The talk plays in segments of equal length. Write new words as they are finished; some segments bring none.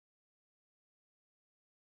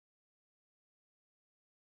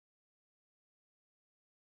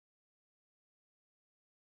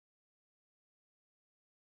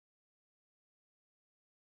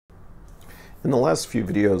In the last few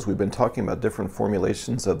videos, we've been talking about different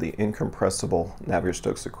formulations of the incompressible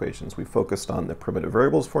Navier-Stokes equations. We focused on the primitive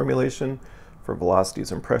variables formulation for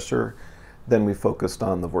velocities and pressure. Then we focused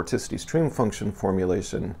on the vorticity stream function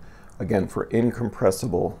formulation, again for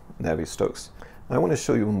incompressible Navier-Stokes. I want to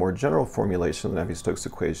show you a more general formulation of the Navier-Stokes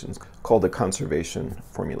equations called the conservation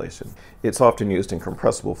formulation. It's often used in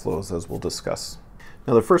compressible flows, as we'll discuss.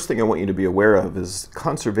 Now, the first thing I want you to be aware of is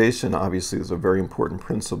conservation obviously is a very important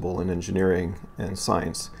principle in engineering and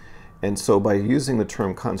science. And so by using the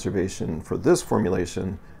term conservation for this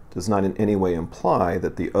formulation does not in any way imply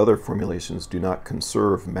that the other formulations do not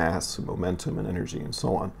conserve mass, momentum, and energy, and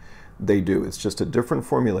so on. They do. It's just a different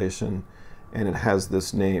formulation, and it has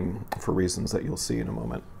this name for reasons that you'll see in a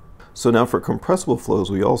moment. So now for compressible flows,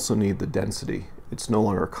 we also need the density. It's no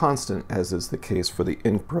longer constant, as is the case for the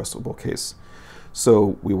incompressible case.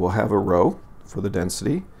 So we will have a rho for the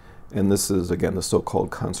density, and this is, again, the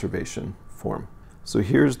so-called conservation form. So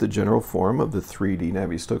here's the general form of the 3D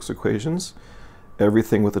Navier-Stokes equations.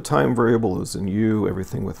 Everything with the time variable is in u,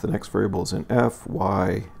 everything with the next variable is in f,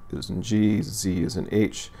 y is in g, z is in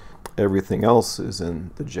h. Everything else is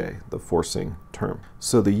in the j, the forcing term.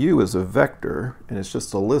 So the u is a vector, and it's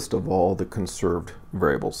just a list of all the conserved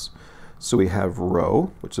variables. So we have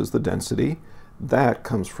rho, which is the density. That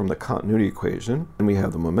comes from the continuity equation, and we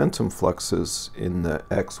have the momentum fluxes in the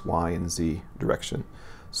x, y, and z direction.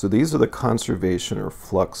 So these are the conservation or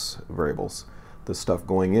flux variables, the stuff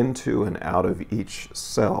going into and out of each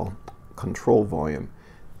cell control volume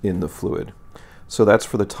in the fluid. So that's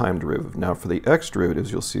for the time derivative. Now for the x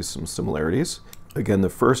derivatives, you'll see some similarities. Again, the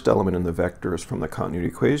first element in the vector is from the continuity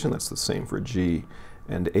equation. That's the same for g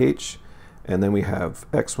and h. And then we have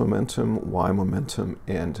x momentum, y momentum,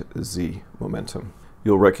 and z momentum.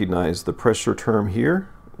 You'll recognize the pressure term here.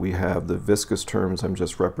 We have the viscous terms I'm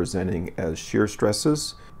just representing as shear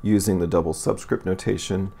stresses using the double subscript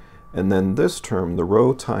notation. And then this term, the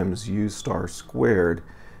rho times u star squared,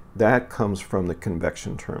 that comes from the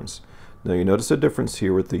convection terms. Now you notice a difference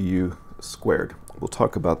here with the u squared. We'll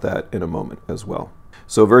talk about that in a moment as well.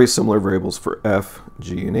 So very similar variables for f,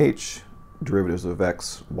 g, and h. Derivatives of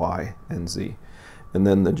x, y, and z. And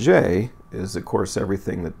then the j is, of course,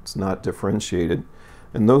 everything that's not differentiated,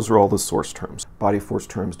 and those are all the source terms. Body force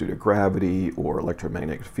terms due to gravity or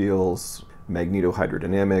electromagnetic fields,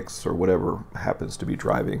 magnetohydrodynamics, or whatever happens to be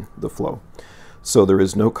driving the flow. So there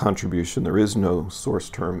is no contribution, there is no source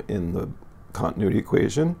term in the continuity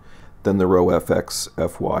equation. Then the rho fx,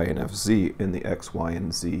 fy, and fz in the x, y,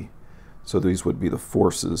 and z. So these would be the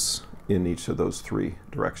forces in each of those three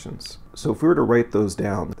directions. So if we were to write those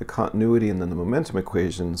down, the continuity and then the momentum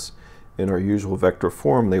equations in our usual vector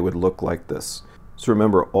form, they would look like this. So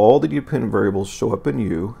remember, all the dependent variables show up in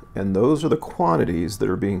u, and those are the quantities that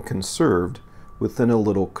are being conserved within a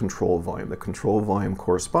little control volume. The control volume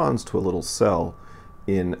corresponds to a little cell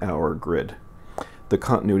in our grid. The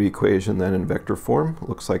continuity equation then in vector form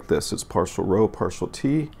looks like this. It's partial rho, partial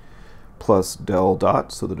t, plus del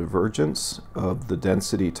dot, so the divergence of the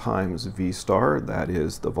density times v star, that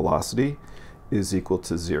is the velocity, is equal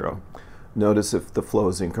to 0. Notice if the flow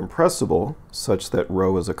is incompressible, such that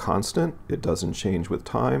rho is a constant, it doesn't change with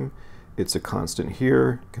time, it's a constant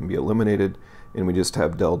here, can be eliminated, and we just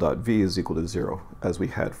have del dot v is equal to 0, as we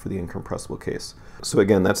had for the incompressible case. So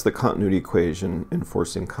again, that's the continuity equation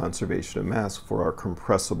enforcing conservation of mass for our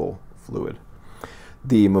compressible fluid.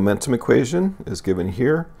 The momentum equation is given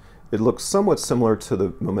here. It looks somewhat similar to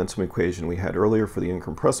the momentum equation we had earlier for the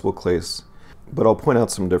incompressible case, but I'll point out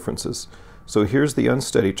some differences. So here's the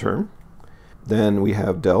unsteady term. Then we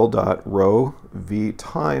have del dot rho v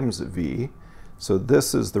times v. So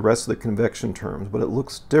this is the rest of the convection terms, but it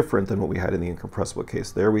looks different than what we had in the incompressible case.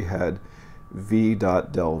 There we had v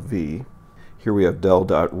dot del v. Here we have del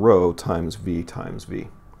dot rho times v times v.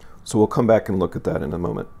 So we'll come back and look at that in a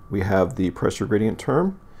moment. We have the pressure gradient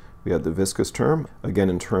term. We have the viscous term. Again,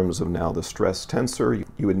 in terms of now the stress tensor,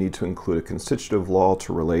 you would need to include a constitutive law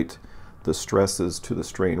to relate the stresses to the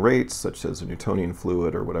strain rates, such as a Newtonian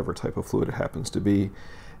fluid or whatever type of fluid it happens to be.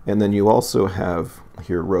 And then you also have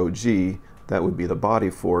here rho g, that would be the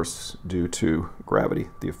body force due to gravity,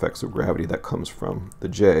 the effects of gravity that comes from the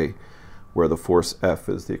j, where the force F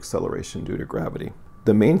is the acceleration due to gravity.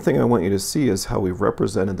 The main thing I want you to see is how we've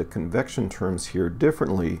represented the convection terms here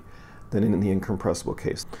differently than in the incompressible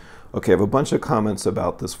case. Okay, I have a bunch of comments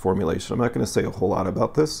about this formulation. I'm not going to say a whole lot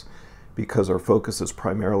about this because our focus is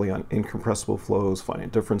primarily on incompressible flows, finding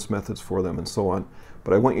difference methods for them, and so on.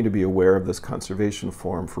 But I want you to be aware of this conservation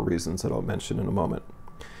form for reasons that I'll mention in a moment.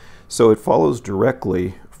 So it follows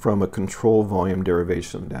directly from a control volume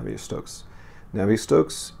derivation of Navier-Stokes.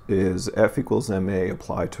 Navier-Stokes is F equals ma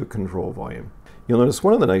applied to a control volume. You'll notice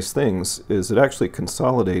one of the nice things is it actually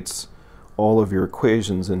consolidates all of your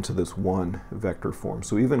equations into this one vector form.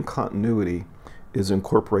 So even continuity is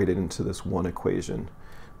incorporated into this one equation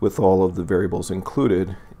with all of the variables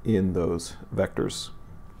included in those vectors.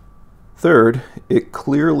 Third, it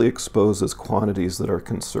clearly exposes quantities that are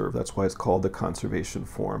conserved. That's why it's called the conservation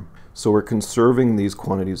form. So we're conserving these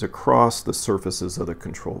quantities across the surfaces of the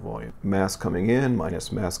control volume. Mass coming in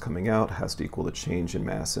minus mass coming out has to equal the change in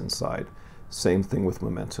mass inside. Same thing with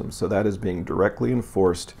momentum. So that is being directly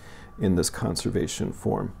enforced in this conservation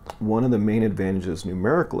form. One of the main advantages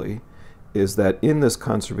numerically is that in this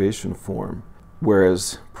conservation form,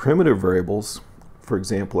 whereas primitive variables, for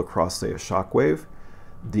example, across, say, a shock wave,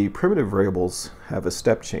 the primitive variables have a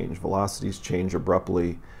step change. Velocities change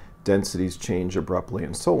abruptly, densities change abruptly,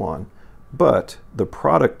 and so on. But the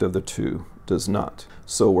product of the two does not.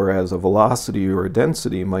 So whereas a velocity or a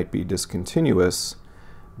density might be discontinuous,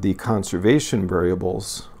 the conservation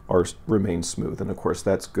variables remain smooth. And of course,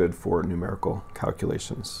 that's good for numerical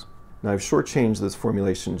calculations. Now, I've shortchanged this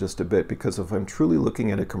formulation just a bit because if I'm truly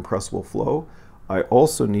looking at a compressible flow, I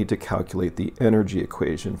also need to calculate the energy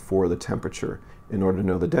equation for the temperature. In order to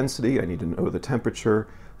know the density, I need to know the temperature,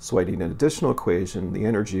 so I need an additional equation, the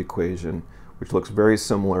energy equation, which looks very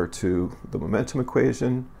similar to the momentum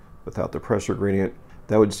equation without the pressure gradient.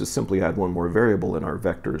 That would just simply add one more variable in our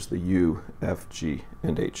vectors, the u, f, g,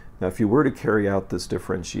 and h. Now, if you were to carry out this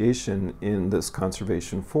differentiation in this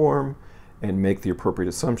conservation form and make the appropriate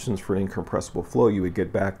assumptions for an incompressible flow, you would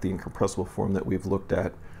get back the incompressible form that we've looked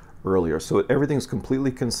at earlier. So everything's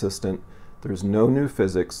completely consistent. There's no new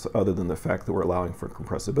physics other than the fact that we're allowing for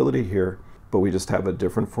compressibility here, but we just have a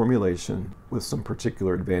different formulation with some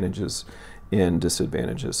particular advantages and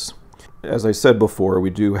disadvantages. As I said before, we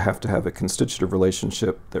do have to have a constitutive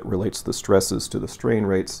relationship that relates the stresses to the strain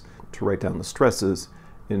rates to write down the stresses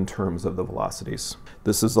in terms of the velocities.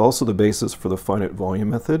 This is also the basis for the finite volume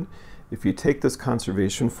method. If you take this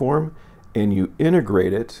conservation form and you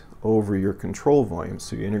integrate it over your control volume,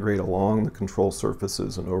 so you integrate along the control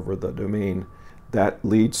surfaces and over the domain, that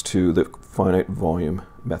leads to the finite volume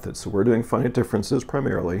method. So we're doing finite differences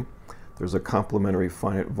primarily. There's a complementary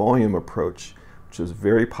finite volume approach, which is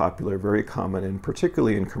very popular, very common, and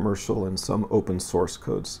particularly in commercial and some open source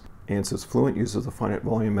codes. ANSYS Fluent uses the finite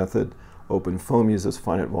volume method, OpenFOAM uses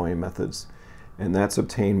finite volume methods, and that's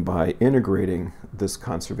obtained by integrating this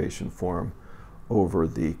conservation form over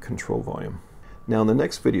the control volume. Now in the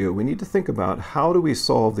next video, we need to think about how do we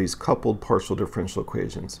solve these coupled partial differential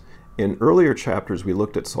equations. In earlier chapters, we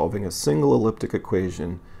looked at solving a single elliptic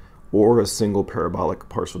equation or a single parabolic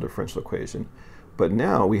partial differential equation. But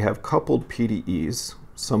now we have coupled PDEs,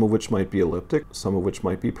 some of which might be elliptic, some of which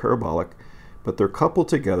might be parabolic, but they're coupled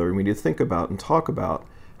together, and we need to think about and talk about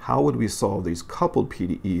how would we solve these coupled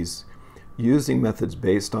PDEs using methods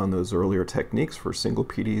based on those earlier techniques for single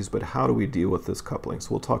PDEs, but how do we deal with this coupling?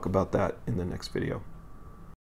 So we'll talk about that in the next video.